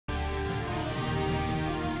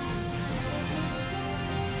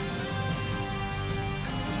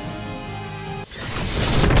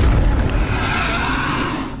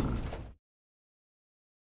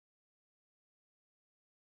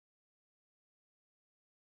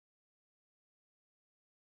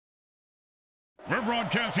We're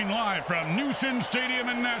broadcasting live from Newson Stadium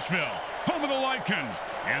in Gnashville, home of the Lycans,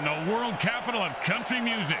 and the world capital of country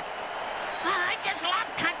music. I just love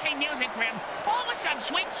country music, Grim. Always some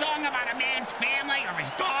sweet song about a man's family or his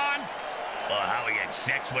dog. Or how he had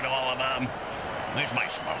sex with all of them. There's my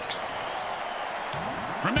smokes.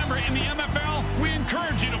 Remember, in the MFL, we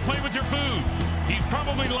encourage you to play with your food. He's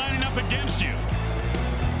probably lining up against you.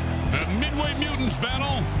 The Midway Mutants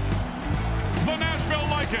battle the Gnashville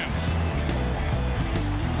Lycans.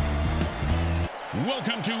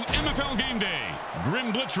 Welcome to MFL Game Day.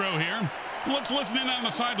 Grim Blitzrow here. Let's listen in on the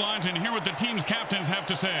sidelines and hear what the team's captains have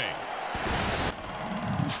to say.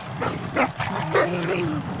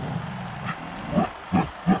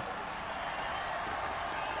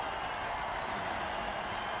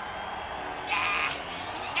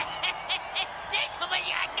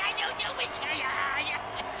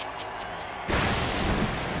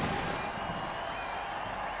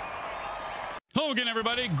 Hello again,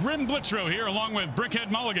 everybody. Grim Blitzrow here, along with Brickhead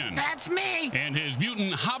Mulligan. That's me. And his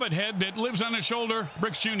mutant hobbit head that lives on his shoulder,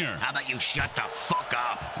 Bricks Jr. How about you shut the fuck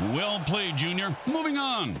up? Well played, Junior. Moving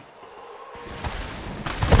on.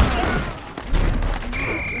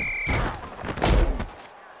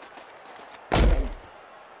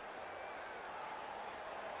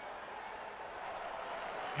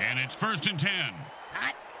 And it's 1st and 10.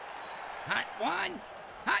 Hot. Hot 1.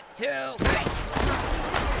 Hot 2. Hot.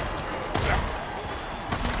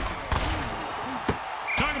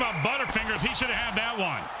 Talk about Butterfingers. He should have had that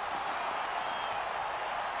one.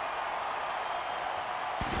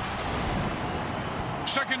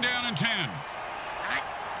 Second down and 10. Hot.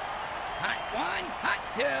 Hot 1. Hot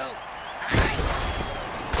 2.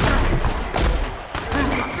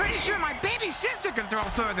 I'm pretty sure my baby sister can throw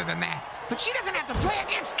further than that. But she doesn't have to play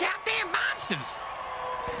against goddamn monsters.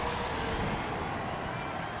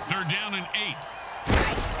 3rd down and 8.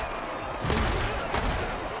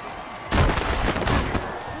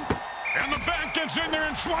 And the back gets in there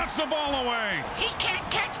and swats the ball away. He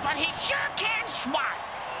can't catch, but he sure can swat.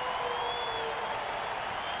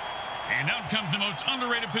 And out comes the most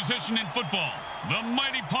underrated position in football, the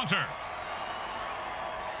mighty punter.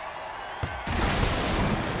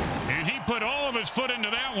 And he put all of his foot into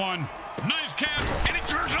that one. Nice catch, and he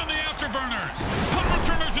turns on the afterburners. Punt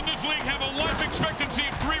returners in this league have a life expectancy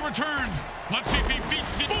of 3 returns. Let's see if he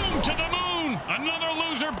beats the boom to the moon. Another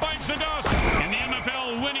loser bites the dust. In the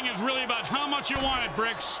MFL, winning is really about how much you want it,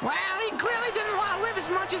 Bricks. Well, he clearly didn't want to live as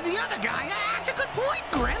much as the other guy. That's a good point,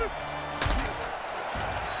 Grim.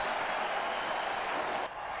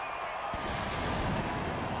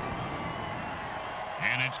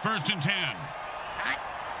 And it's 1st and 10. Hot.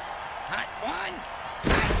 Hot 1.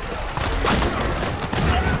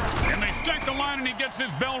 And they stack the line, and he gets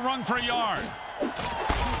his bell rung for a yard.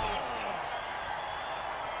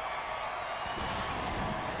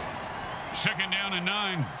 Second down and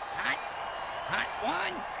 9. Hot. Hot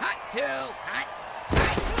 1. Hot 2. Hot.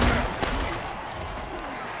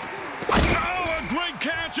 Oh, a great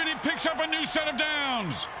catch, and he picks up a new set of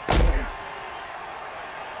downs.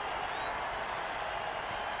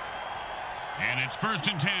 And it's 1st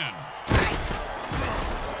and 10.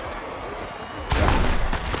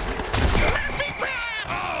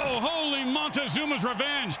 Oh, holy Montezuma's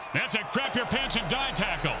revenge. That's a crap your pants and die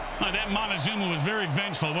tackle. That Montezuma was very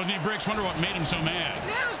vengeful, wasn't he, Bricks? Wonder what made him so mad.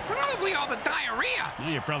 That was probably all the diarrhea. Yeah,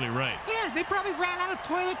 you're probably right. Yeah, they probably ran out of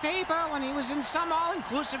toilet paper when he was in some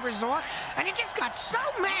all-inclusive resort, and he just got so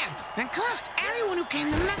mad and cursed everyone who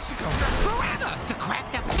came to Mexico forever to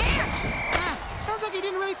crack their pants. Sounds like he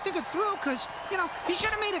didn't really think it through, because, you know, he should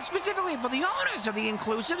have made it specifically for the owners of the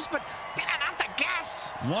inclusives, but not the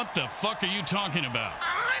guests. What the fuck are you talking about?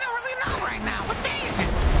 I don't really know right now. What day is it?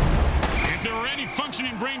 If there were any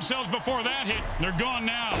functioning brain cells before that hit, they're gone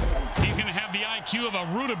now. He's going to have the IQ of a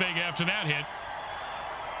rutabaga after that hit.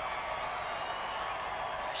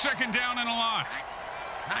 Second down and a lot.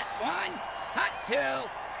 Hot 1. Hot 2.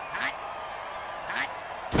 Hot. Hot.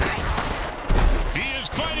 He is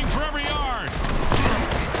fighting for every yard.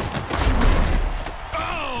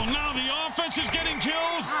 Oh, now the offense is getting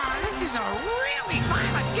kills. This is a really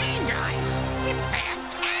violent game, guys. It's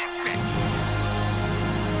fantastic.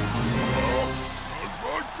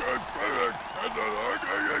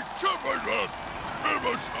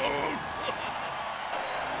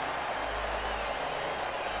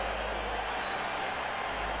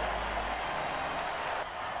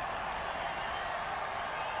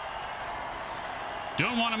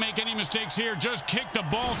 Don't want to make any mistakes here. Just kick the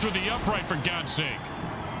ball through the upright, for God's sake.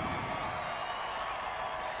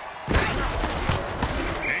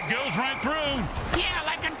 It goes right through. Yeah,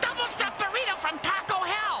 like a double-stuffed burrito from Taco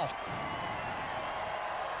Hell.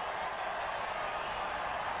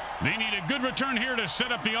 They need a good return here to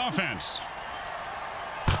set up the offense.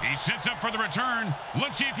 He sets up for the return.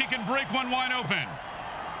 Let's see if he can break one wide open.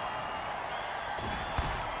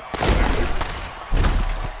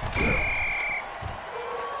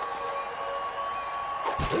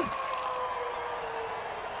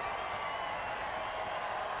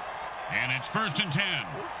 And it's 1st and 10.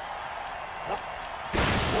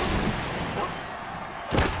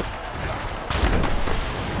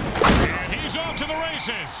 And he's off to the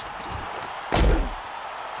races.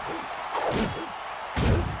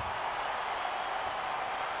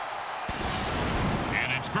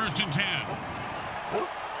 And it's 1st and 10.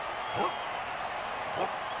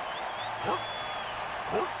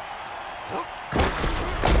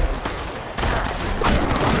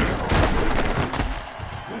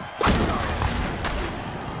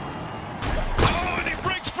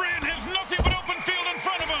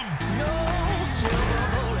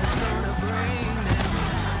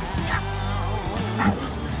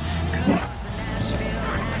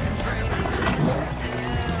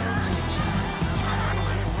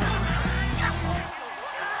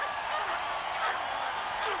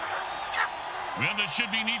 Well, this should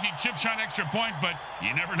be an easy chip shot extra point, but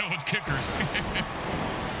you never know with kickers.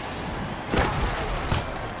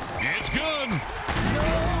 It's good.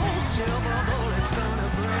 No silver bullet's gonna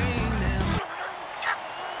bring them.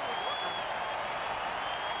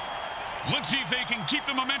 Let's see if they can keep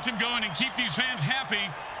the momentum going and keep these fans happy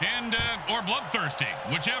and or bloodthirsty,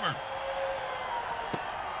 whichever.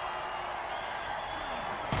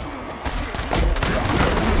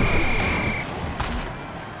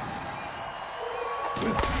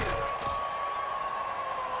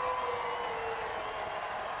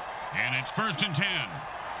 And it's 1st and 10.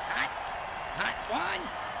 Hot one.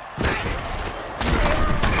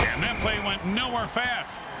 And that play went nowhere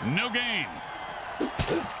fast. No gain.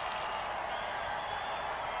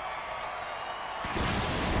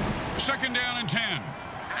 Second down and 10.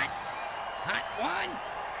 Hot one.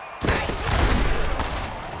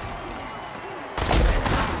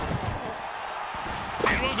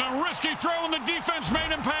 It was a risky throw, and the defense made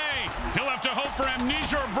him pay. He'll have to hope for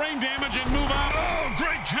amnesia or brain damage and move on. Oh,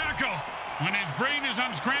 great tackle. When his brain is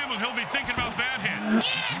unscrambled, he'll be thinking about that hit.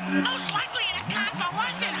 Yeah, most likely in a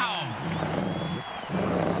convalescent home.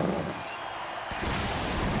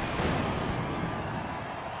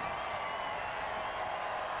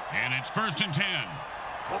 And it's 1st and 10.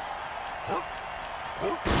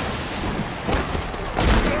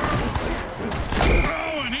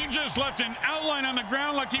 Oh, and he just left an outline on the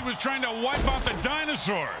ground like he was trying to wipe out the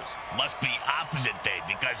dinosaurs. Must be opposite day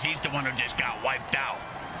because he's the one who just got wiped out.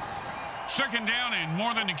 Second down and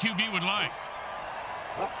more than the QB would like.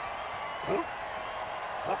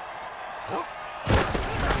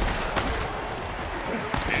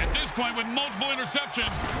 At this point, with multiple interceptions,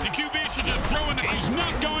 the QB should just throw in the... He's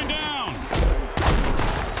not going down.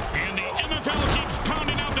 And the MFL keeps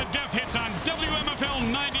pounding out the death hits on WMFL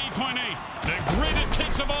 98.8, the greatest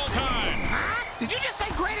hits of all time. Huh? Did you just say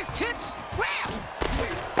greatest hits? Where?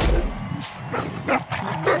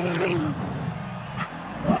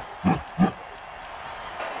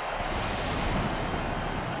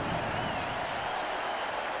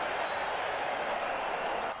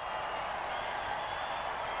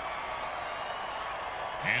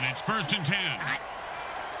 And it's 1st and 10.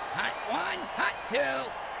 Hot one, hot two,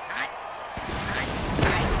 hot.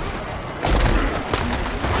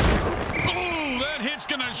 Oh, that hit's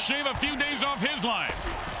going to shave a few days off his life.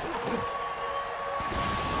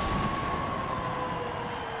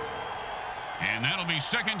 And that'll be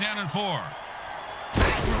 2nd down and 4.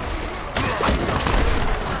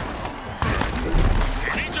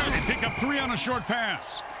 And he does pick up 3 on a short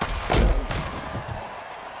pass.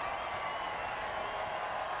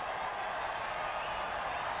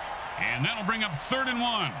 And that'll bring up 3rd and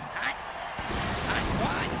 1. Hot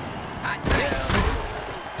one, hot two.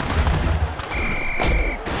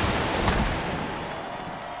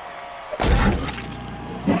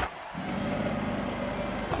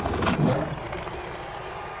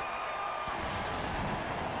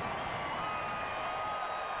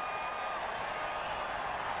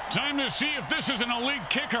 Time to see if this is an elite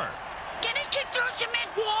kicker. Can he kick through a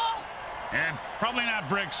cement wall? And probably not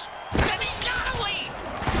bricks. Then he's not elite.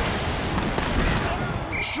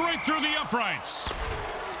 Straight through the uprights.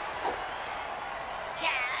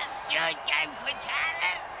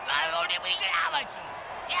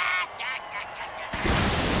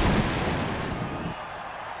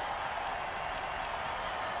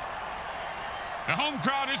 The home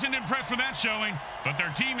crowd isn't impressed with that showing, but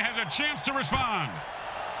their team has a chance to respond.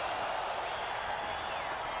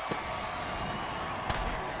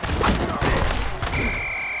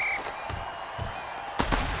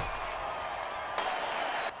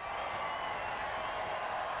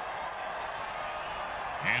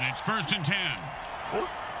 it's 1st and 10.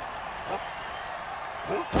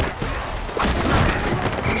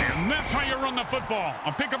 And that's how you run the football.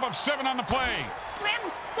 A pickup of 7 on the play.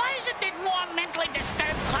 Grim, why is it that more mentally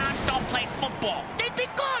disturbed clowns don't play football? They'd be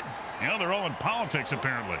good. Yeah, they're all in politics,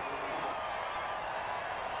 apparently.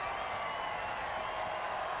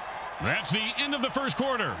 That's the end of the first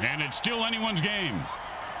quarter, and it's still anyone's game.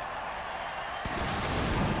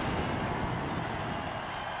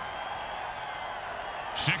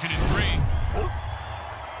 Second and 3.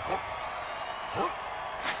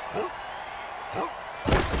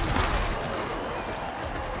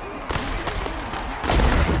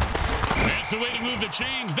 That's the way to move the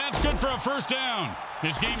chains. That's good for a first down.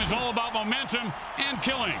 This game is all about momentum and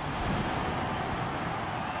killing.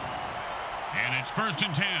 And it's 1st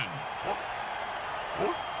and 10.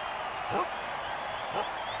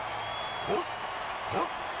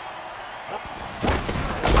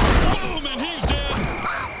 Boom, and he's dead.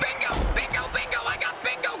 Oh, bingo, bingo, bingo. I got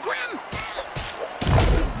bingo, Grim.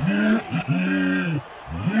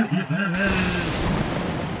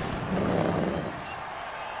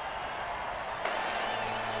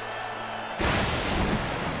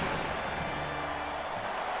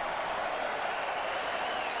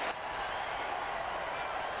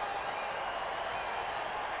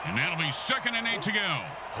 And that'll be 2nd and 8 to go.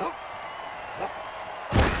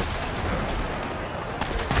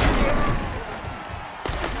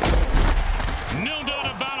 No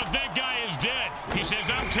doubt about it, that guy is dead. He says,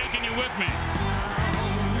 I'm taking you with me.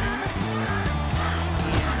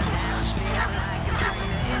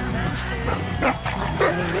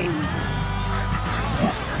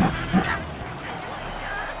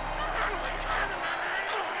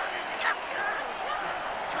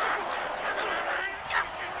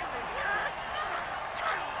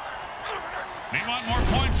 They want more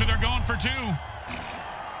points, so they're going for 2.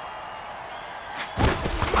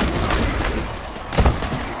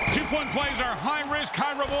 Two-point plays are high risk,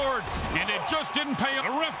 high reward, and it just didn't pay up.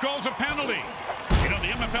 The ref calls a penalty. You know,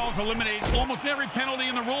 the MFL has eliminated almost every penalty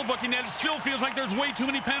in the rule book, and yet it still feels like there's way too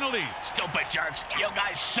many penalties. Stupid jerks. You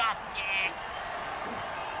guys suck.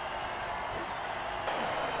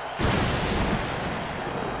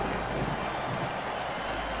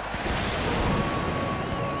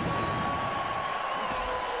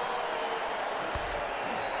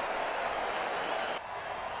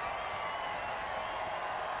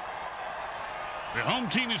 The home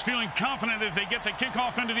team is feeling confident as they get the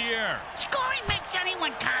kickoff into the air. Scoring makes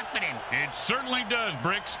anyone confident. It certainly does,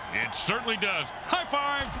 Bricks. It certainly does. High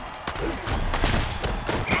five.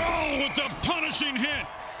 Oh, with the punishing hit.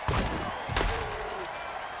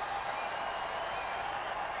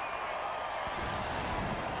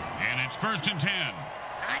 And it's 1st and 10.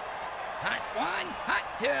 Hot, hot 1, hot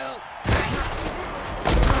 2.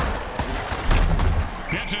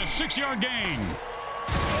 That's a 6-yard gain.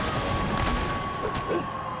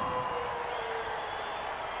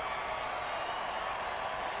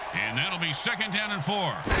 And that'll be 2nd down and 4.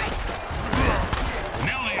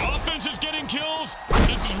 Now the offense is getting kills.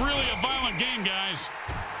 This is really a violent game, guys.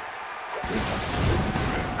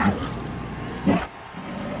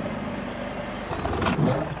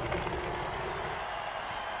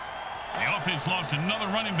 The offense lost another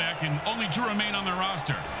running back, and only 2 remain on their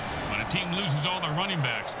roster. When a team loses all their running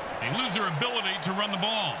backs, they lose their ability to run the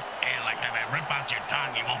ball. Hey, like if I rip out your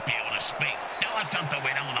tongue, you won't be able to speak. Tell us something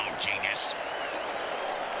we don't know, genius.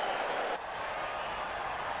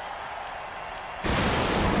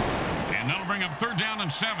 And that'll bring up 3rd down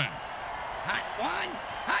and 7. Hot 1,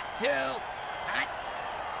 hot 2, hot,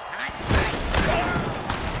 hot,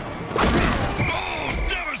 Oh,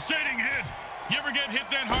 devastating hit. You ever get hit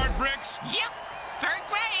that hard, Bricks? Yep. 3rd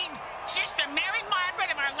grade. Sister Mary Margaret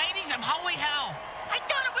of Our Ladies of Holy Hell. I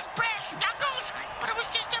thought it was brass knuckles, but it was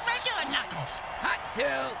just a regular knuckles. hot 2,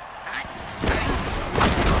 hot,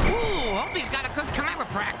 hot. Ooh, hope he's got a good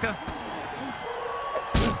chiropractor.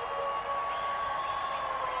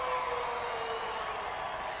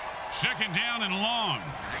 Second down and long.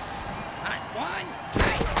 Hot 1,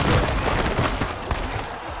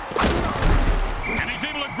 And he's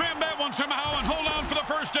able to grab that one somehow and hold on for the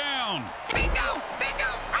first down. Bingo! Bingo!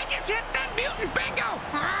 I just hit that mutant bingo!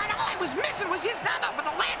 And all I was missing was his number for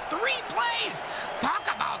the last 3 plays! Talk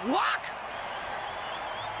about luck!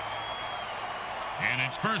 And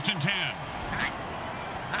it's 1st and 10. hot,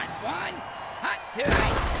 hot 1, hot 2.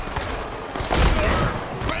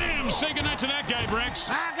 Bam! Say goodnight to that guy, Bricks.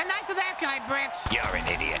 Good night to that guy, Bricks. You're an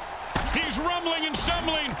idiot. He's rumbling and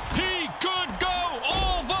stumbling. He could go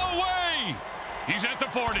all the way. He's at the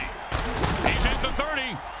 40. He's at the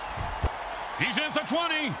 30. He's at the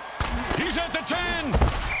 20. He's at the 10.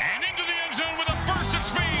 And into the end zone with a burst of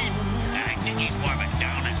speed.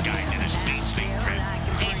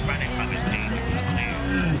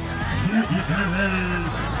 The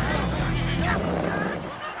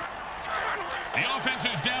offense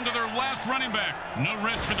is down to their last running back. No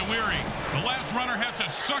rest for the weary. The last runner has to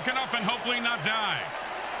suck it up and hopefully not die.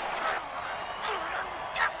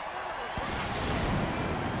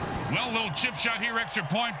 Well, a little chip shot here, extra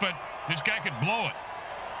point, but this guy could blow it.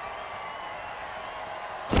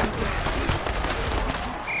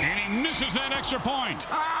 And he misses that extra point.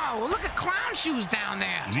 Oh, well, look at clown shoes down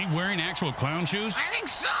there. Is he wearing actual clown shoes? I think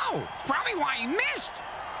so. It's probably why he missed.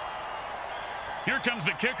 Here comes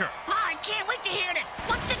the kicker. Oh, I can't wait to hear this.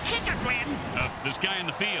 What's the kicker, Grim? This guy in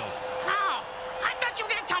the field. Oh, I thought you were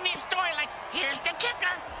going to tell me a story like, here's the kicker.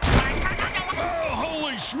 Oh,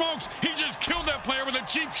 holy smokes! He just killed that player with a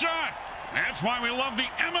cheap shot. That's why we love the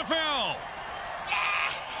MFL.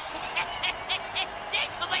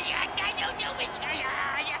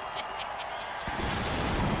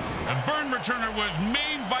 The burn returner was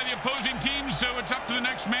maimed by the opposing team, so it's up to the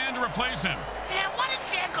next man to replace him. Yeah, what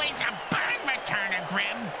exactly is a burn returner,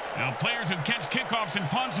 Grim? Now, players who catch kickoffs and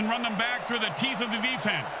punts and run them back through the teeth of the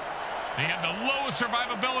defense. They have the lowest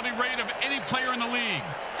survivability rate of any player in the league.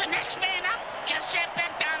 The next man up just sat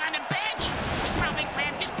back down on the bench. He probably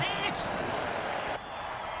cramped his pants.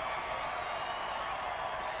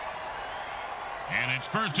 And it's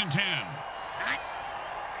 1st and 10.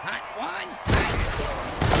 Hot one.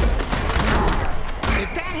 If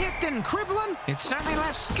that hit didn't cripple him, it certainly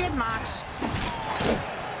left skid marks.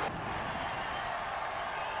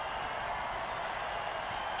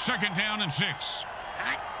 Second down and 6.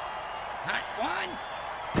 Hot one.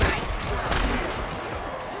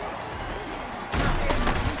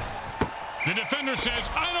 The defender says,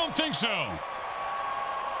 I don't think so.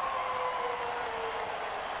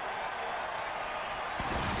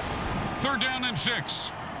 Third down and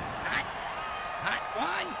 6. Hot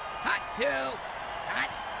one. Hot two. Hot.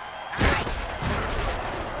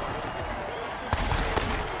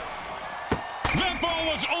 That ball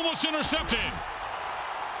was almost intercepted.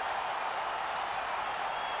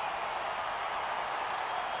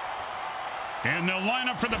 And they'll line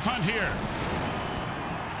up for the punt here.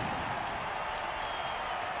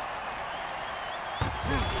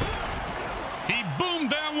 He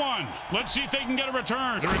boomed that one. Let's see if they can get a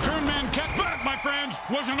return. The return man kept back, my friends,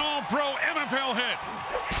 was an all-pro MFL hit.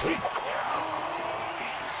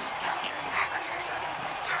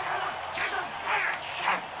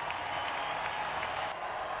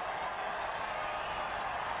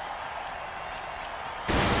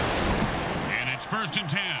 And it's 1st and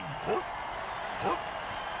 10.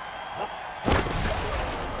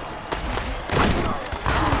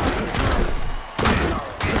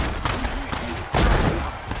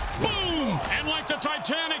 Boom! And like the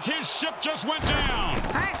Titanic, his ship just went down.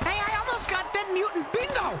 Hey, I almost got that mutant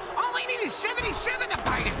bingo. All I need is 77 to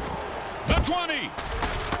bite it. The 20.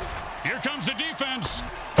 Here comes the defense.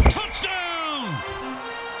 Touchdown!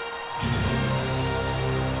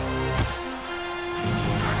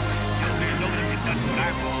 Nobody can touch what I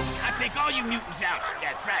roll. I'll take all you mutants out.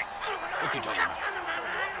 That's right. What you talking about?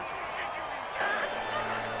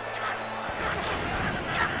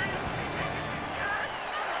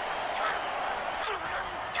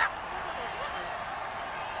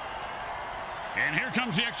 And here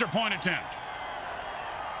comes the extra point attempt.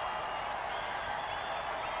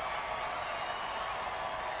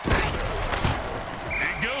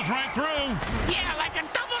 It goes right through. Yeah, like a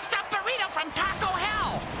double-stuffed burrito from Taco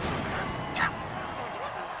Hell.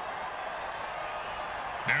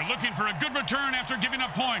 They're looking for a good return after giving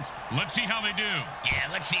up points. Let's see how they do. Yeah,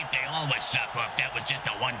 let's see if they always suck or if that was just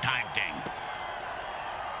a one-time thing.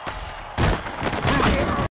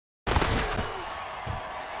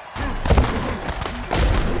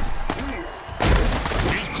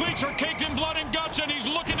 His cleats are caked in blood and guts, and he's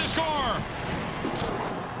looking to score.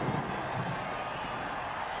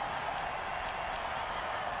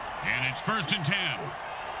 And it's 1st and 10.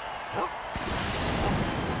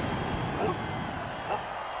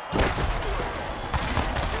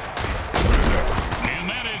 And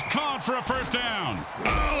that is caught for a 1st down.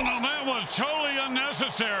 Oh, no, that was totally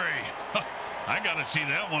unnecessary. I got to see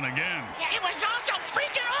that one again. Yeah, it was also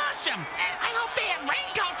freaking awesome. I hope they have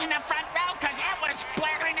raincoats in the front row because that was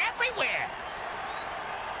splattering everywhere.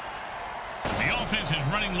 The offense is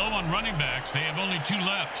running low on running backs. They have only 2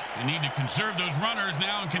 left. They need to conserve those runners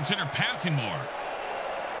now and consider passing more.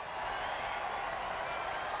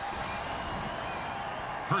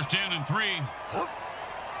 1st down and 3.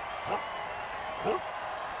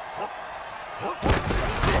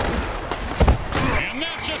 And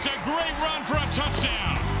that's just a great run for a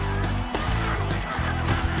touchdown.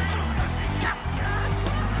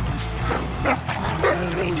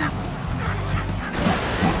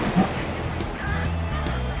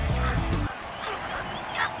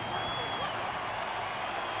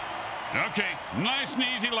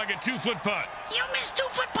 2-foot putt. You miss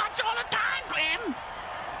 2-foot putts all the time, Grim.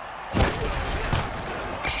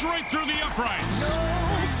 Straight through the uprights.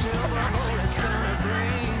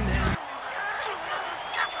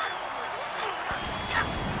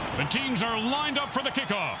 The teams are lined up for the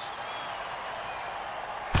kickoff.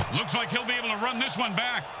 Looks like he'll be able to run this one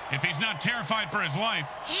back if he's not terrified for his life.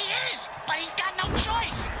 He is, but he's got no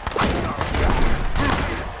choice.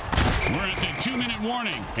 We're at the 2-minute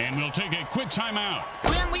warning, and we'll take a quick timeout.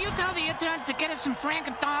 Glenn, will you tell the interns to get us some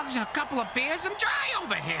Franken dogs and a couple of beers? I'm dry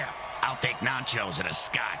over here. I'll take nachos and a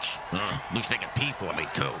scotch. Looks they can pee for me,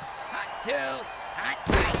 too. Hot two. Hot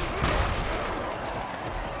three.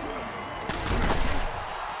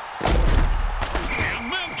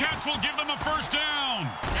 And then Cats will give them a first down.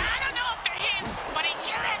 I don't know if they're his, but he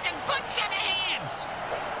sure has a good set of hands.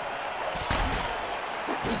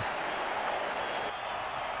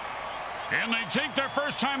 And they take their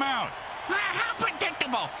first timeout. How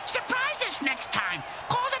predictable. Surprise us next time.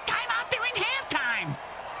 Call the timeout during halftime.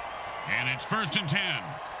 And it's 1st and 10.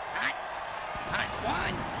 Hot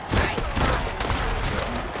one. Hot.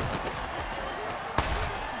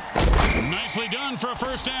 Nicely done for a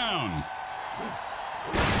first down.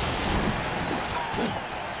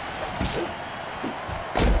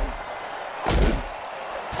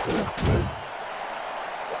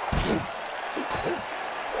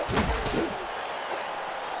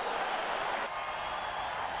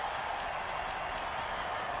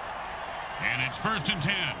 And it's 1st and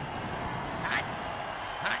 10.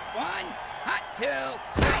 Hot one. Hot two.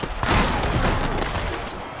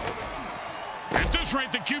 At this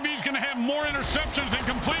rate, the QB's going to have more interceptions than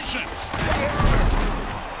completions.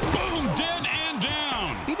 Boom, dead and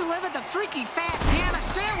down. He delivered the freaky fast ham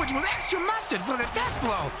sandwich with extra mustard for the death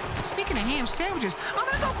blow. Speaking of ham sandwiches, I'm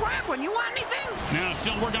gonna go grab one. You want anything? Now,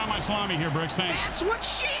 still working on my salami here, Brooks. Thanks. That's what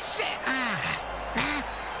she said.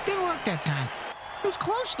 Didn't work that time. It was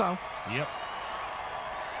close, though. Yep.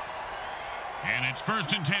 And it's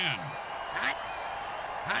 1st and 10.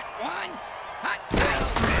 Hot one. Hot two.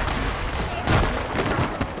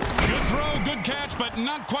 Good throw, good catch, but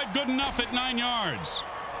not quite good enough at 9 yards.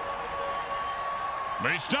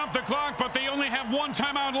 They stop the clock, but they only have one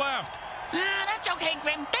timeout left. That's okay,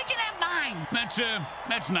 Grim. They can have mine.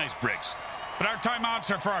 That's nice, Bricks. But our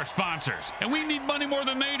timeouts are for our sponsors, and we need money more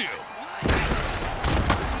than they do.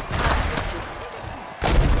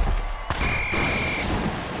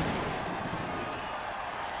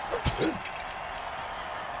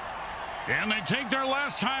 And they take their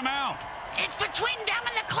last timeout. It's between them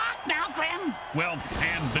and the clock now, Grim. Well,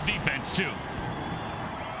 and the defense, too.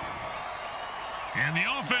 And the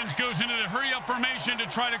offense goes into the hurry-up formation to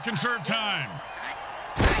try to conserve time.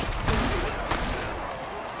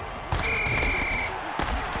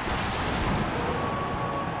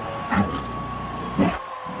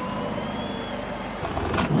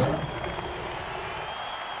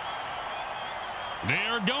 They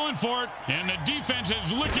are going for it, and the defense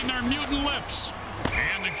is licking their mutant lips.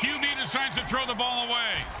 And the QB decides to throw the ball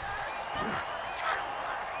away.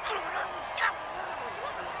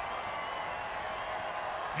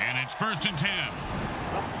 And it's 1st and 10.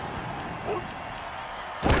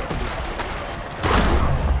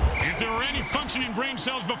 If there were any functioning brain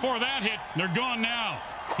cells before that hit, they're gone now.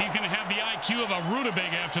 He's going to have the IQ of a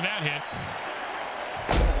rutabaga after that hit.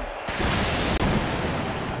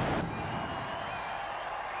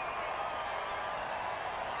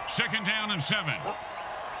 Second down and 7.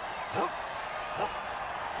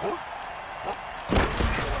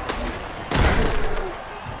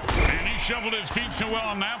 And he shoveled his feet so well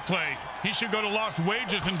on that play. He should go to lost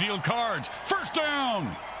wages and deal cards. First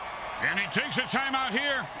down. And he takes a timeout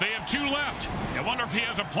here. They have 2 left. I wonder if he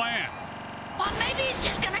has a plan. Well, maybe he's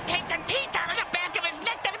just going to take the teeth out of the back of his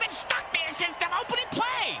neck that have been stuck there since the opening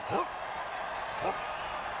play.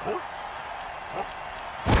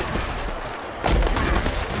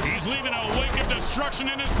 He's leaving a wake of destruction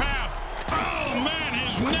in his path. Oh, man,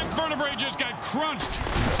 his neck vertebrae just got crunched.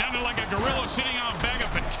 Sounded like a gorilla sitting on a bag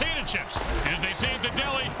of potato chips. As they say at the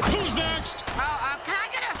deli, who's next? Can I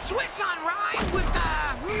get a Swiss on rye with,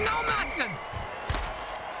 no mustard?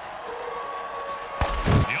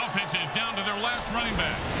 The offense is down to their last running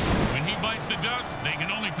back. When he bites the dust, they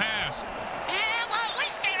can only pass. Well, at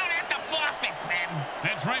least they don't have to forfeit, Grim.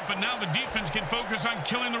 That's right, but now the defense can focus on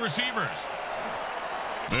killing the receivers.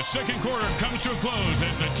 The second quarter comes to a close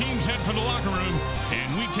as the teams head for the locker room,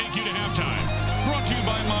 and we take you to halftime. Brought to you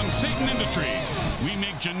by Monsatan Industries. We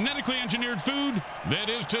make genetically engineered food that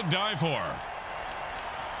is to die for.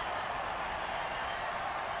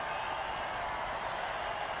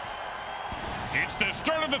 It's the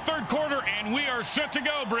start of the third quarter, and we are set to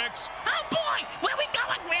go, Bricks. Oh, boy! Where we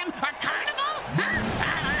going, Grim? A carnival?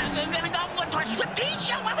 Huh? We're gonna go to a striptease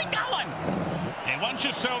show? Where we going? Hey, why don't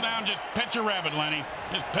you settle down? Just pet your rabbit, Lenny.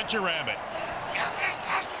 Just pet your rabbit.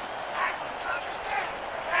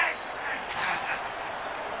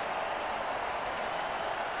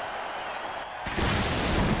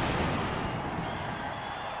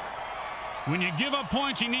 When you give up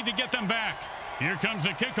points, you need to get them back. Here comes the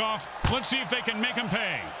kickoff. Let's see if they can make them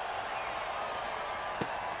pay.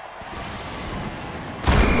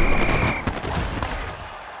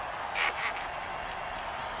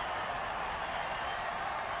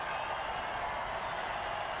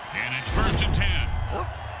 And it's 1st and 10.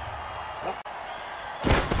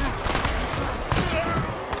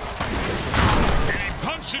 And he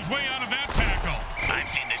punched his way out of that tackle. I've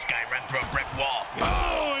seen this guy run through a brick wall.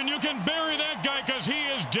 Oh, and you can bury that guy because he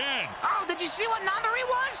is dead. Oh, did you see what number he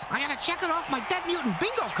was? I gotta check it off my Dead Mutant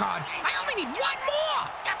bingo card. I only need one more.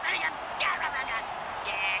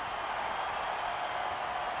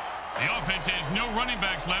 The offense has no running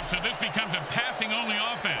backs left, so this becomes a passing-only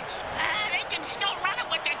offense. They can still run it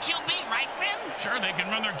with their QB, right, Grim? Sure, they can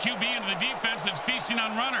run their QB into the defense that's feasting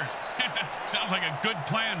on runners. Sounds like a good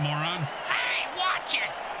plan, moron. Hey, watch it!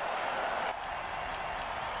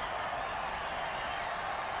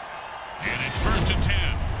 And it's 1st and 10.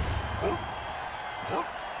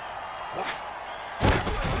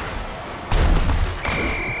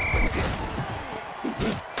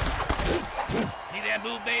 See that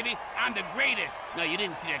move, baby? I'm the greatest. No, you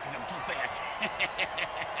didn't see that because I'm too fast.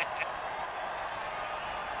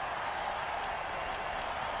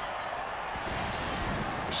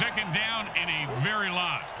 2nd down and a very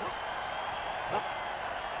lot.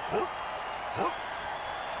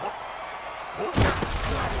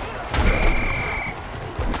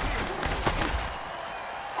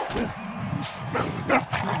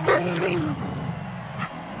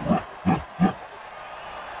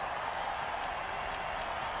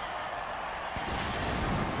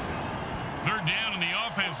 Third down and the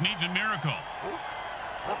offense needs a miracle.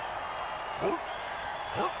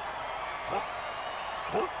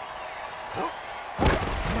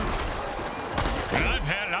 And I've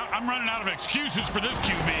had it. I'm running out of excuses for this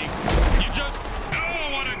QB. You just...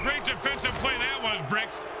 Oh, what a great defensive play that was,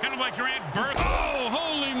 Bricks. Kind of like your Aunt Bertha. Oh,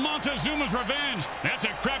 holy Montezuma's revenge. That's a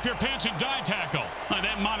crap your pants and die tackle.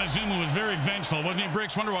 That Montezuma was very vengeful, wasn't he,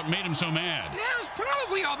 Bricks? Wonder what made him so mad. Yeah, it was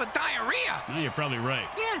probably all the diarrhea. No, you're probably right.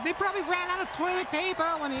 Yeah, they probably ran out of toilet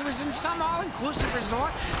paper when he was in some all-inclusive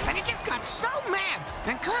resort, and he just got so mad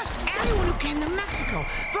and cursed everyone who came to Mexico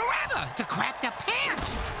forever to crap their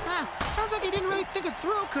pants. Sounds like he didn't really think it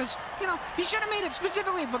through, because, you know, he should have made it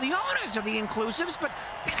specifically for the owners of the inclusives, but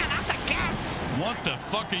not the guests. What the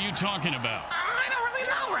fuck are you talking about? I don't really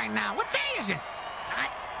know right now. What day is it?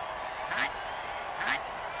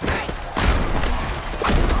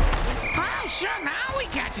 Oh, sure, now he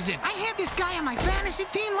catches it. I had this guy on my fantasy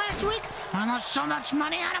team last week. I lost so much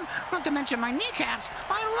money on him, not to mention my kneecaps.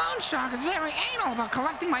 My loan shark is very anal about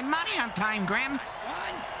collecting my money on time, Grim. 1,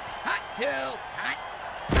 hot 2, hot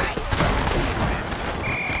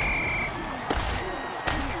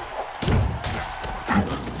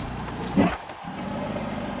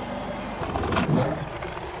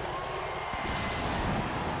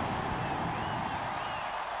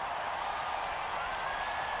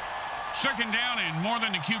 2nd down and more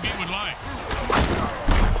than the QB would like.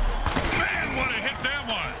 Man, what a hit that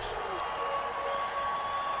was.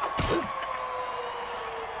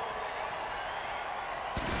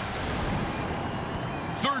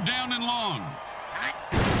 Third down and long. hot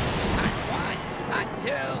 1, hot 2,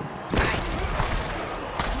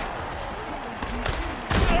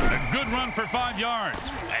 A good run for 5 yards.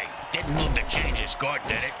 Hey, didn't move to change his score,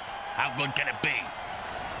 did it? How good can it be?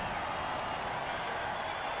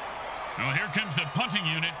 Well, here comes the punting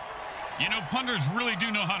unit. You know, punters really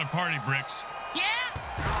do know how to party, Bricks. Yeah?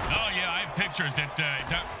 Oh, yeah, I have pictures that,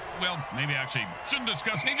 well, maybe actually shouldn't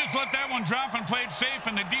discuss. They just let that one drop and played safe,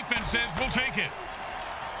 and the defense says, we'll take it.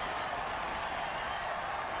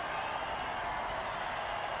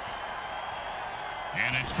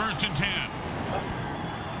 And it's 1st and 10.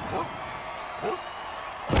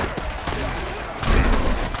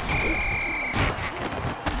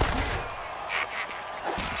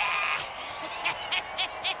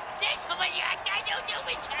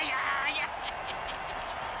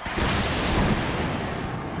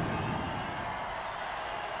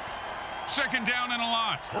 Second down and a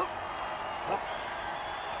lot.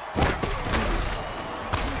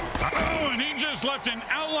 Oh, Oh, and he just left an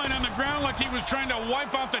outline on the ground like he was trying to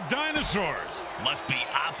wipe out the dinosaurs. Must be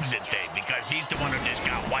opposite day because he's the one who just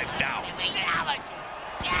got wiped out.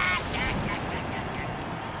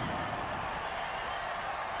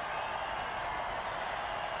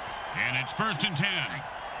 And it's 1st and 10.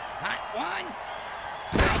 Hot one.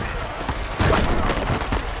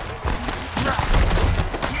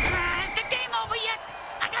 Is the game over yet?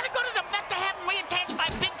 I gotta go to the vet to have him reattach my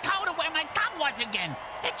big toe to where my thumb was again.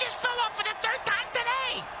 It just fell off for the 3rd time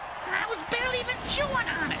today. I was barely even chewing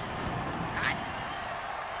on it.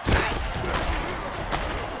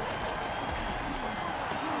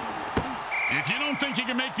 If you don't think you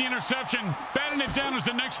can make the interception, batting it down is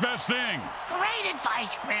the next best thing. Great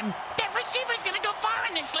advice, Grim. That receiver's gonna go far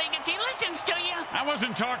in this league if he listens to you. I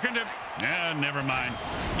wasn't talking to... never mind.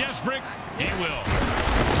 Yes, Brick, he will.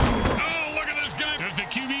 Oh, look at this guy. Does the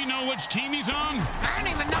QB know which team he's on? I don't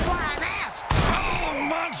even know where I'm at. Oh,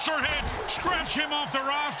 monster hit. Scratch him off the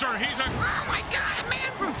roster. He's a... Oh, my God. A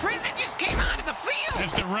man from prison just came onto the field.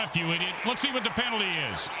 That's the ref, you idiot. Let's see what the penalty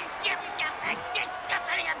is.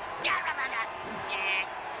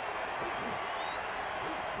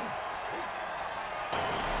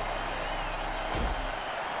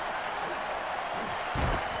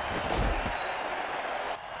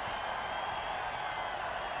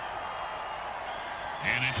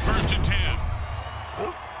 And it's 1st and 10.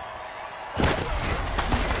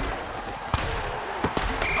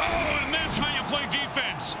 Oh, and that's how you play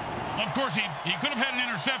defense. Of course, he could have had an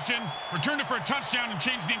interception, returned it for a touchdown, and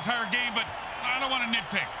changed the entire game, but I don't want to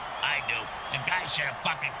nitpick. I do. The guy should have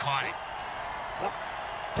fucking caught it.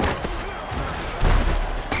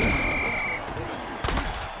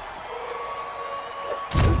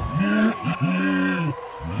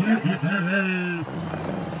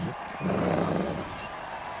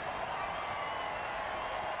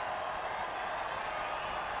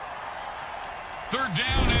 Third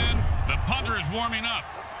down, and the punter is warming up.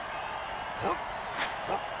 Boom!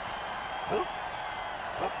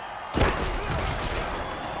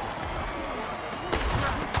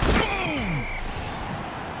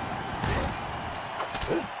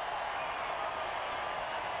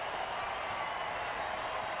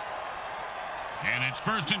 And it's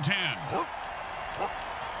 1st and 10.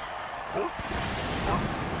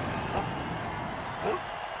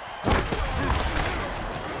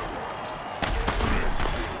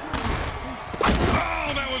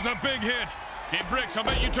 A big hit. Hey, Bricks, I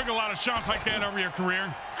bet you took a lot of shots like that over your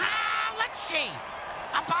career. Let's see.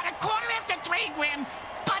 About 3:15, Grim,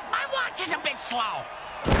 but my watch is a bit slow.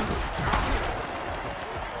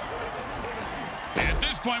 At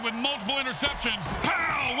this point, with multiple interceptions,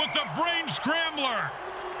 pow, with the brain scrambler.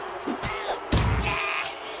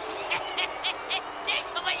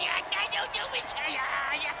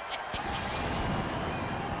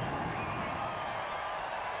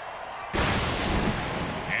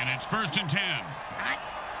 And it's 1st and 10.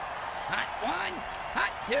 Hot one,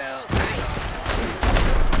 hot two.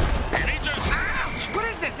 And he just... Ouch! What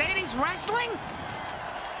is this, 80s wrestling?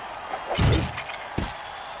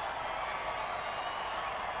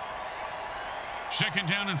 Second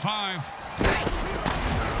down and 5.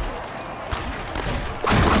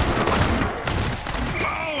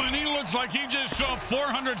 Oh, and he looks like he just saw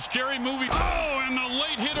 400 scary movies. Oh, and the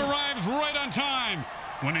late hit arrives right on time.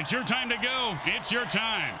 When it's your time to go, it's your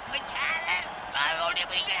time.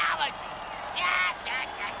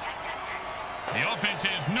 The offense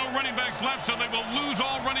has no running backs left, so they will lose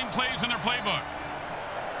all running plays in their playbook.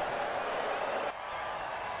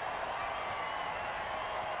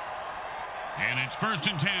 And it's 1st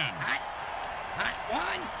and 10. Hot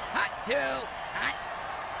one, hot two, hot.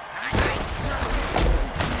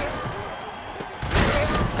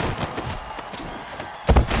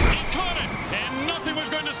 He caught it, and nothing was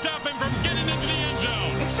going to stop him from getting into the end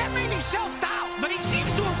zone. Except maybe self-doubt, but he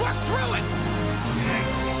seems to have worked through it.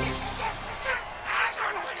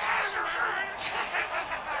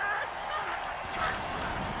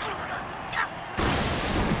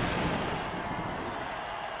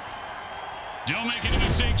 Don't make any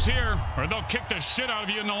mistakes here, or they'll kick the shit out of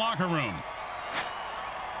you in the locker room.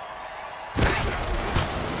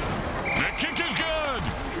 The kick is good.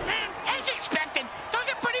 As expected, those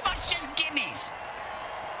are pretty much just gimmies.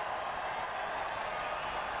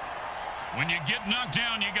 When you get knocked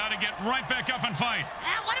down, you got to get right back up and fight.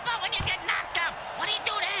 What about when you get knocked up? What do you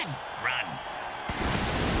do then? Run.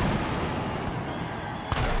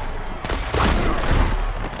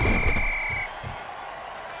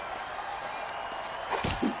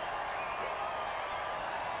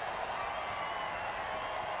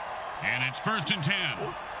 And it's 1st and 10.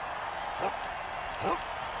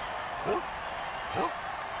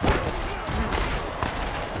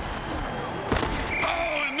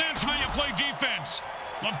 defense.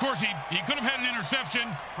 Well, of course, he could have had an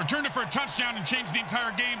interception, returned it for a touchdown, and changed the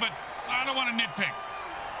entire game, but I don't want to nitpick.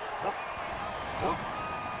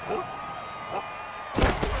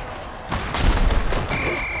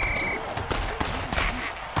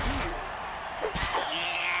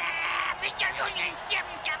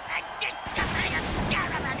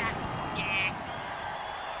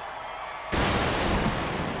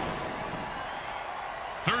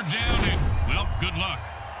 Third down and, well, good luck.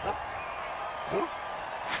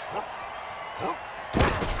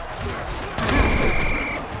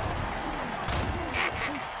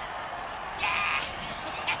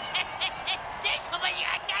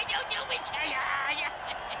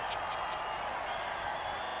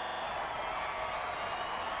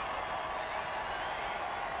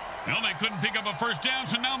 Well, they couldn't pick up a first down,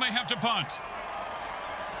 so now they have to punt.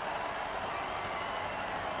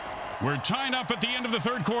 We're tied up at the end of the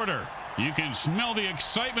third quarter. You can smell the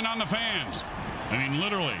excitement on the fans. I mean,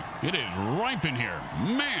 literally, it is ripe in here.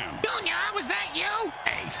 Man. Junior, was that you?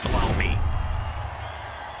 Hey, flow me.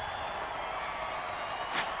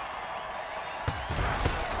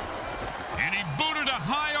 And he booted a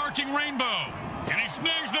high-arcing rainbow. And he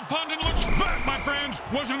snags the punt and looks fat, my friends.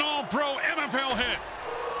 Was an all-pro MFL hit.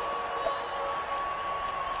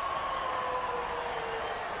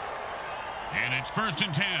 And it's 1st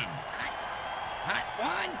and 10. Hot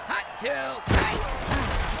one, hot two, hot.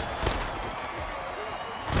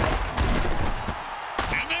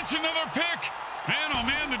 And that's another pick. Man, oh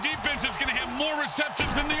man, the defense is going to have more receptions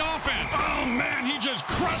than the offense. Oh man, he just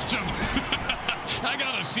crushed him. I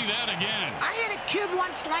got to see that again. I had a kid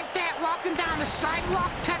once like that walking down the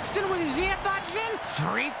sidewalk texting with his earbuds in.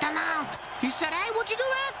 Freaked him out. He said, hey, what'd you do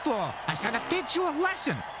that for? I said, I teach you a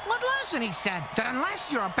lesson. What lesson? He said, that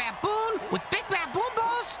unless you're a baboon with big baboon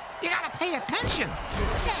balls, you got to pay attention.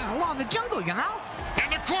 Yeah, law of the jungle, you know? And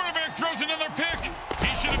the quarterback throws another pick.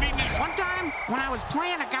 He should have eaten his... One time, when I was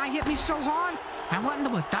playing, a guy hit me so hard, I went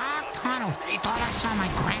into a dark tunnel. Thought I saw my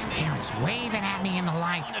grandparents waving at me in the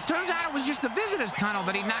light. Turns out it was just the visitor's tunnel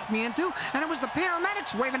that he knocked me into, and it was the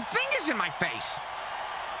paramedics waving fingers in my face.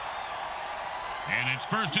 And it's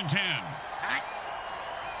 1st and 10. Hot,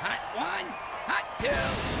 hot one, hot two,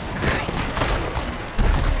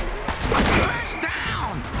 First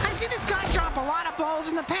down! I've seen this guy drop a lot of balls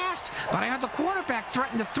in the past, but I heard the quarterback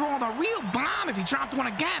threaten to throw him a real bomb if he dropped one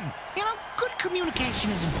again. You know, good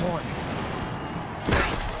communication is important.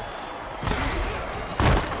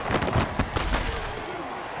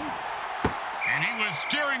 And he was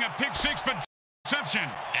steering a pick six, but interception.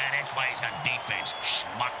 and that's why he's on defense,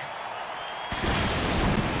 schmuck.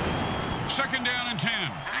 2nd down and 10.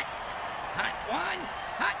 Hot, hot one,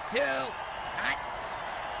 hot two, hot.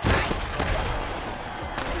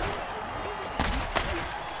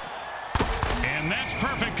 And that's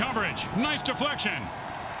perfect coverage. Nice deflection.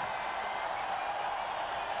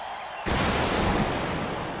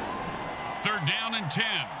 Third down and 10.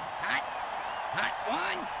 Hot, hot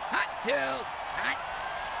one, hot two, hot,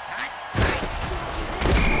 hot,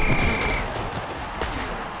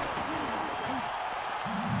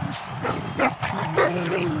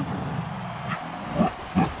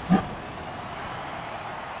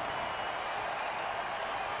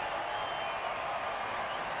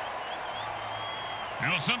 You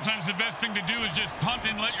know, sometimes the best thing to do is just punt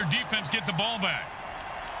and let your defense get the ball back.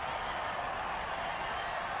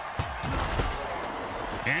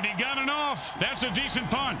 And he got it off. That's a decent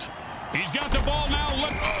punt. He's got the ball now.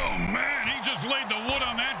 Oh, man, he just laid the wood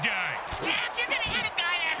on that guy. Yeah, if you're going to hit a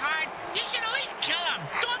guy that hard, you should at least kill him.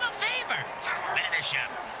 Do him a favor. finish him.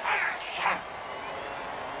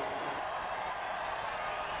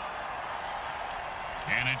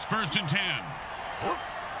 And it's 1st and 10.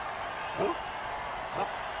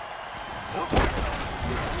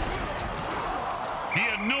 He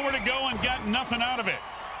had nowhere to go and got nothing out of it.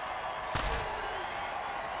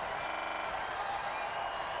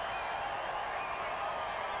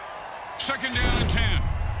 Second down and 10.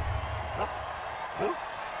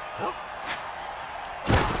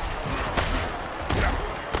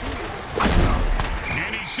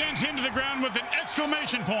 And he sends him to the ground with an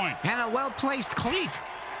exclamation point. And a well-placed cleat.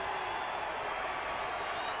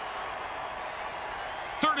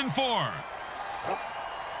 3rd and 4.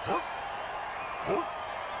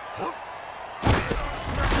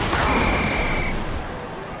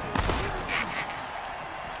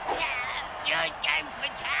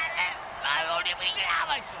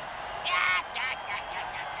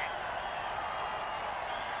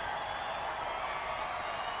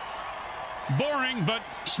 Boring, but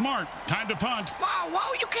smart. Time to punt. Whoa,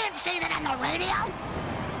 whoa, you can't say that on the radio.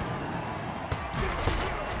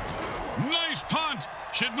 Nice punt.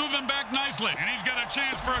 should move them back nicely. And he's got a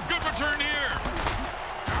chance for a good return here.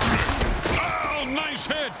 Oh, nice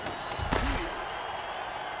hit.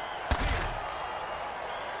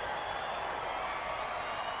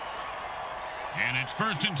 And it's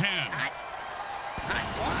 1st and 10. Hot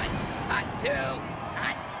 1, hot 2,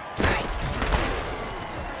 hot 3.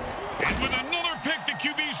 And with another pick, the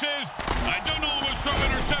QB says, I don't always throw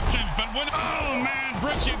interceptions, but when... Oh, man,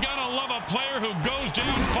 Brooks, you gotta love a player who goes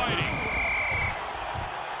down fighting.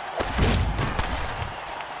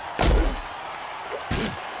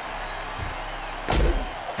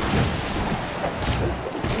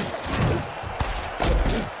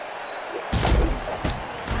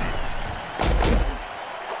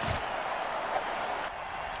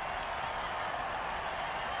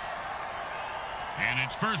 And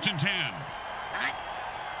it's 1st and 10.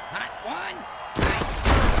 Hot 1,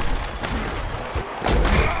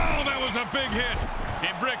 Oh, that was a big hit.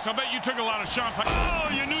 Hey, Bricks, I bet you took a lot of shots. Oh,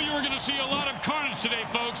 you knew you were going to see a lot of carnage today,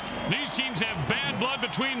 folks. These teams have bad blood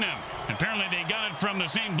between them. Apparently, they got it from the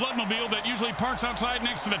same bloodmobile that usually parks outside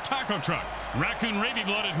next to the taco truck. Raccoon rabies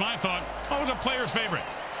blood is my thought. Always a player's favorite.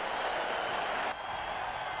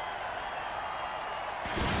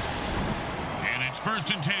 And it's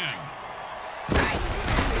 1st and 10.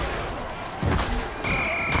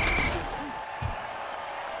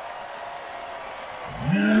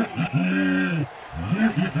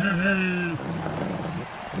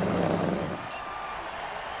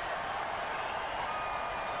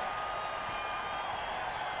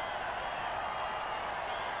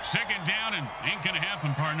 Second down and ain't gonna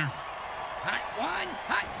happen, partner. hot 1,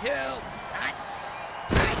 hot 2, hot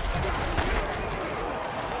 3.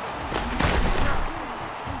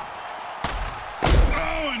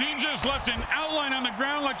 Oh, and he just left an outline on the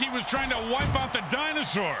ground like he was trying to wipe out the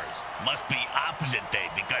dinosaurs. Must be opposite day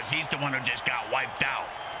because he's the one who just got wiped out.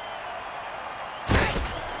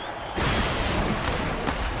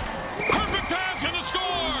 Perfect pass and a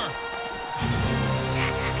score!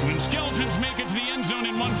 When skeletons make it to the end zone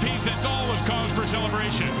in one piece, that's always cause for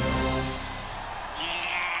celebration.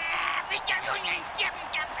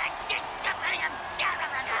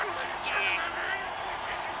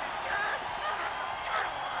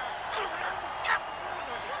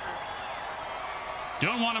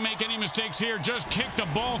 Don't want to make any mistakes here. Just kick the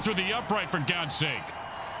ball through the upright, for God's sake.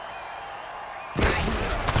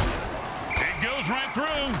 It goes right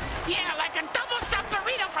through. Yeah, like a double-stuffed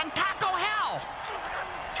burrito from Taco Hell.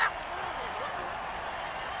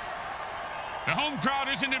 The home crowd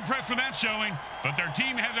isn't impressed with that showing, but their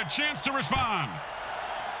team has a chance to respond.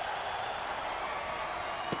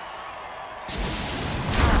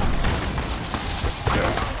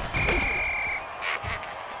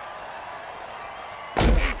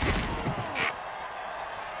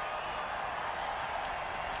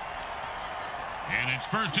 And it's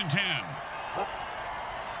 1st and 10.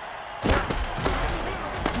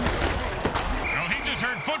 Oh, he just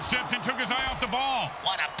heard footsteps and took his eye off the ball.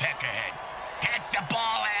 What a pick ahead. Catch the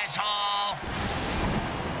ball, asshole.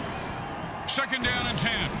 2nd down and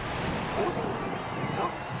 10.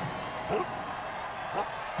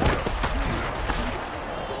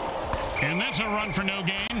 And that's a run for no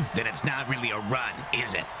gain. Then it's not really a run,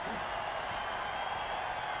 is it?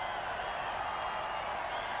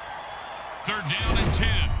 3rd down and 10.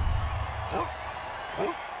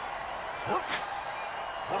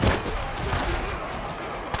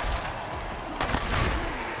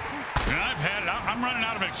 And I've had it. I'm running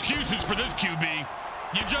out of excuses for this QB.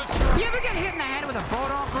 You ever get hit in the head with a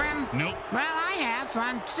Bodog Grim? Nope. Well, I have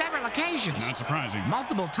on several occasions. Not surprising.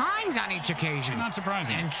 Multiple times on each occasion. Not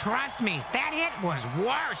surprising. And trust me, that hit was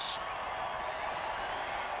worse.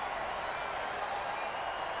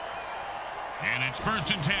 And it's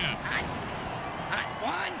 1st and 10. Hot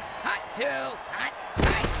 1, hot 2, hot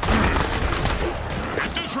 3.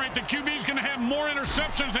 At this rate, the QB's going to have more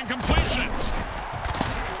interceptions than completions.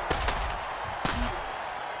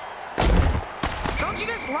 Don't you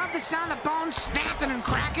just love the sound of bones snapping and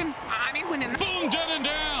cracking? I mean, when the... Boom, dead and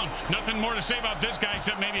down. Nothing more to say about this guy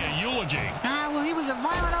except maybe a eulogy. Well, he was a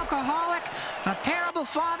violent alcoholic, a terrible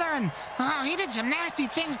father, and he did some nasty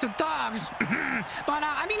things to dogs. But,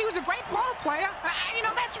 I mean, he was a great ball player. You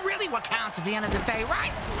know, that's really what counts at the end of the day,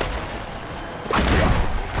 right?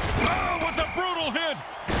 Oh, what a brutal hit.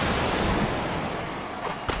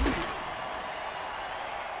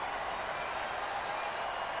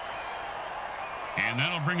 And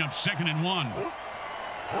that'll bring up 2nd and 1.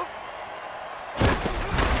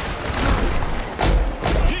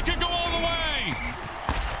 He could go all the way.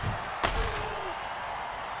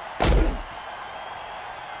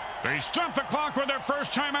 They stop the clock with their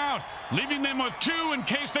first timeout, leaving them with 2 in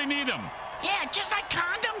case they need them. Yeah, just like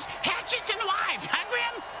condoms, hatchets, and wives, huh,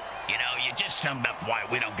 Grim? You know, you just summed up why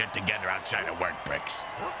we don't get together outside of work, Bricks.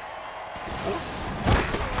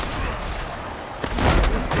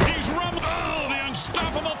 He's rumbling. Oh, the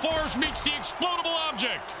unstoppable force meets the explodable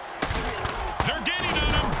object. They're gaining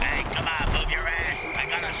on him. Hey, come on, move your ass. I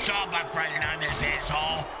got a sawbuck riding on this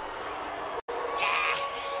asshole.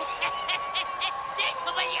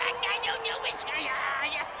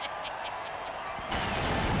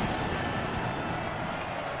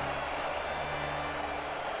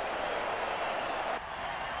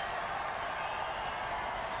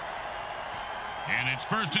 And it's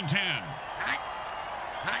 1st and 10.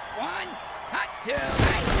 Hot 1, hot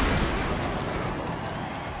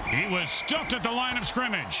 2. He was stuffed at the line of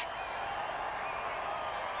scrimmage.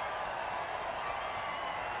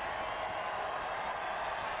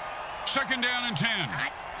 Second down and 10.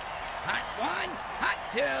 Hot 1, hot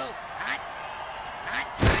 2, hot.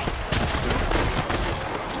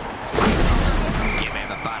 You ever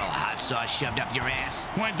have a bottle of hot sauce shoved up your ass?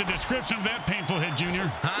 Quite the description of that painful hit,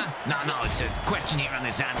 Junior. Huh? No, it's a question here on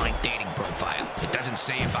this online dating profile. It doesn't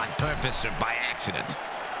say if on purpose or by accident.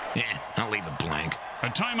 Yeah, I'll leave it blank. A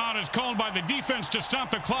timeout is called by the defense to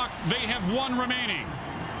stop the clock. They have 1 remaining.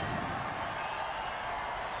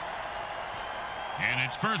 And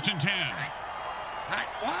it's 1st and 10. Hot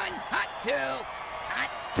 1, hot 2, hot.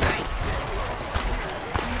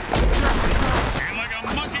 And like a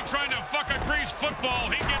monkey trying to fuck a greased football,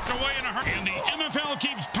 he gets away in a hurry. And the MFL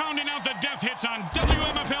keeps pounding out the death hits on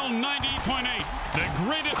WMFL 90.8. The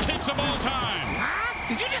greatest hits of all time. Huh?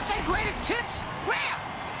 Did you just say greatest hits? Where?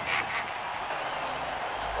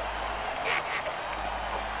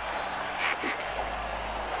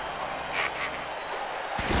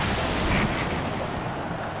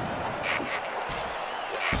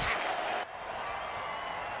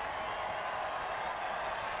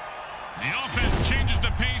 The offense changes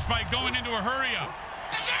the pace by going into a hurry-up.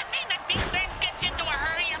 Does that mean the defense gets into a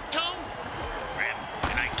hurry-up, too? Grim,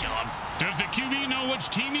 can I kill him? Does the QB know which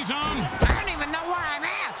team he's on? I don't even know where I'm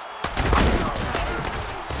at.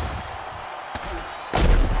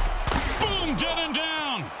 Boom, dead and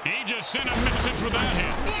down. He just sent a message with that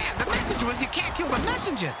hit. Yeah, the message was you can't kill the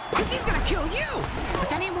messenger, because he's going to kill you. But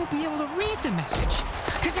then he won't be able to read the message,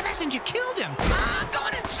 because the messenger killed him.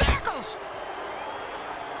 Going in circles.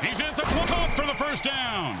 He's at the clock for the first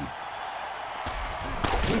down.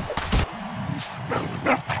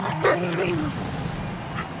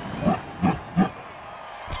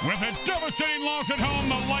 With a devastating loss at home,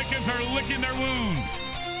 the Lycans are licking their wounds.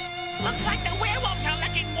 Looks like the werewolves are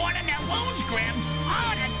licking more than their wounds, Grim.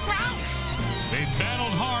 Oh, that's gross. They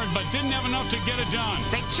battled hard, but didn't have enough to get it done.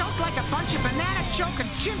 They choked like a bunch of banana-choking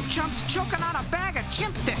chimp chumps choking on a bag of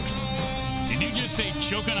chimp dicks. Did you just say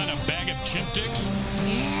choking on a bag of chimp dicks?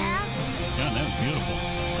 Yeah? God, that was beautiful.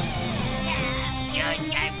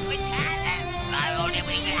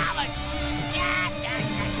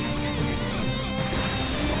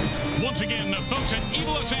 Once again, the folks at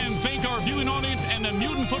Evil SN thank our viewing audience and the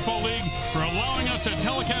Mutant Football League for allowing us to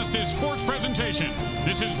telecast this sports presentation.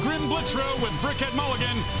 This is Grim Blitzrow with Brickhead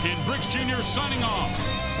Mulligan and Bricks Jr. signing off.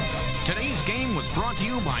 Today's game was brought to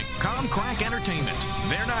you by Comcrack Entertainment.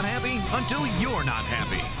 They're not happy until you're not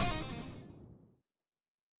happy.